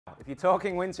you're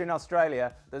talking winter in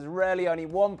Australia, there's really only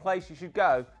one place you should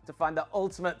go to find the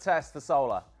ultimate test for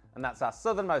solar, and that's our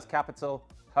southernmost capital,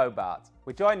 Hobart.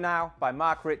 We're joined now by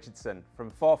Mark Richardson from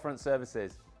Forefront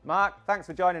Services. Mark, thanks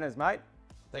for joining us, mate.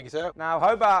 Thank you, sir. Now,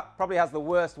 Hobart probably has the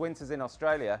worst winters in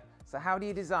Australia, so how do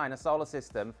you design a solar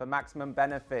system for maximum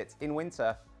benefit in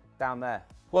winter down there?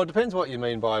 Well, it depends what you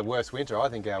mean by worst winter. I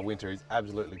think our winter is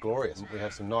absolutely glorious. We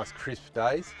have some nice crisp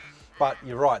days, but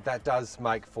you're right, that does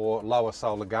make for lower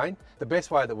solar gain. The best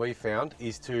way that we found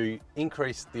is to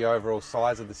increase the overall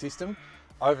size of the system,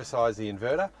 oversize the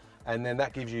inverter, and then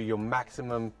that gives you your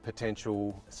maximum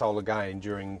potential solar gain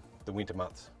during the winter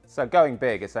months. So going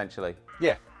big, essentially.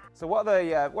 Yeah. So what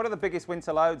are the biggest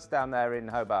winter loads down there in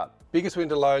Hobart? Biggest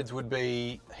winter loads would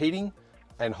be heating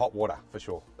and hot water, for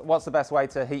sure. What's the best way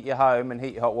to heat your home and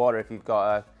heat your hot water if you've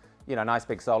got a nice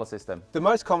big solar system? The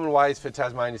most common ways for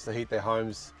Tasmanians to heat their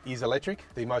homes is electric.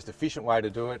 The most efficient way to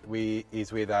do it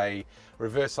is with a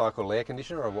reverse cycle air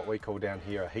conditioner, or what we call down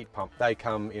here a heat pump. They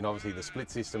come in obviously the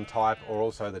split system type or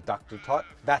also the ducted type.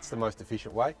 That's the most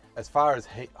efficient way. As far as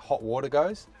hot water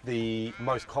goes, the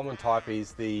most common type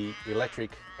is the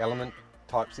electric element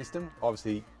type system.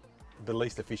 Obviously the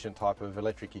least efficient type of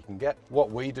electric you can get.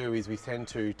 What we do is we tend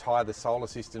to tie the solar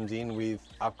systems in with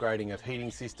upgrading of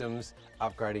heating systems,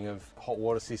 upgrading of hot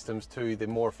water systems to the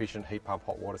more efficient heat pump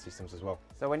hot water systems as well.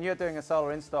 So when you're doing a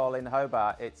solar install in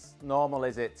Hobart, it's normal,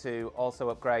 is it, to also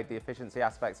upgrade the efficiency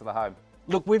aspects of the home?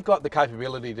 Look, we've got the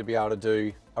capability to be able to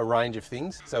do a range of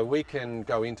things. So we can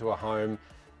go into a home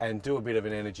and do a bit of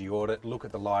an energy audit, look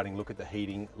at the lighting, look at the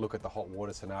heating, look at the hot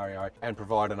water scenario, and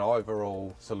provide an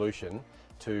overall solution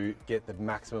to get the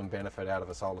maximum benefit out of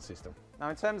a solar system. Now,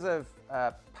 in terms of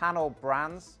panel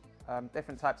brands,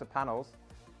 different types of panels,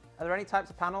 are there any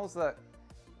types of panels that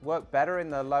work better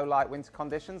in the low light winter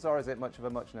conditions, or is it much of a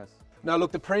muchness? No,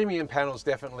 look, the premium panels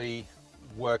definitely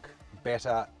work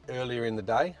better earlier in the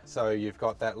day. So you've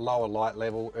got that lower light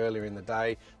level earlier in the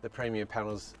day. The premium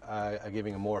panels are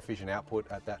giving a more efficient output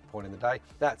at that point in the day.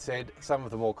 That said, some of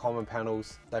the more common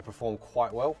panels, they perform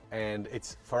quite well. And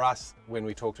it's for us, when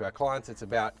we talk to our clients, it's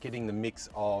about getting the mix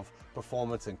of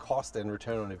performance and cost and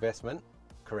return on investment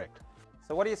correct.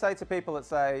 So what do you say to people that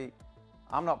say,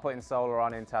 I'm not putting solar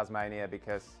on in Tasmania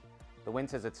because the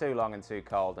winters are too long and too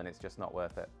cold and it's just not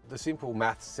worth it? The simple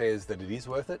math says that it is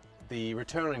worth it. The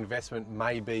return on investment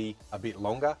may be a bit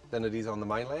longer than it is on the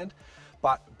mainland,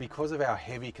 but because of our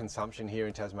heavy consumption here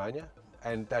in Tasmania,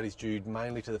 and that is due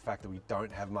mainly to the fact that we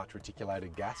don't have much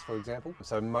reticulated gas, for example.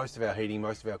 So most of our heating,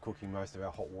 most of our cooking, most of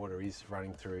our hot water is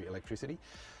running through electricity.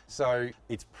 So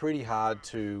it's pretty hard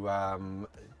to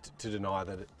deny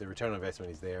that the return on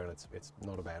investment is there, and it's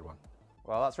not a bad one.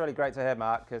 Well, that's really great to hear,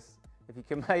 Mark, because if you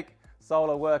can make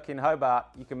solar work in Hobart,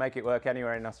 you can make it work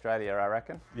anywhere in Australia, I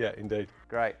reckon. Yeah, indeed.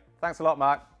 Great. Thanks a lot,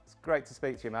 Mark. It's great to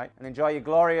speak to you, mate. And enjoy your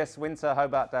glorious winter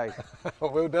Hobart days.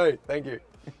 Will do. Thank you.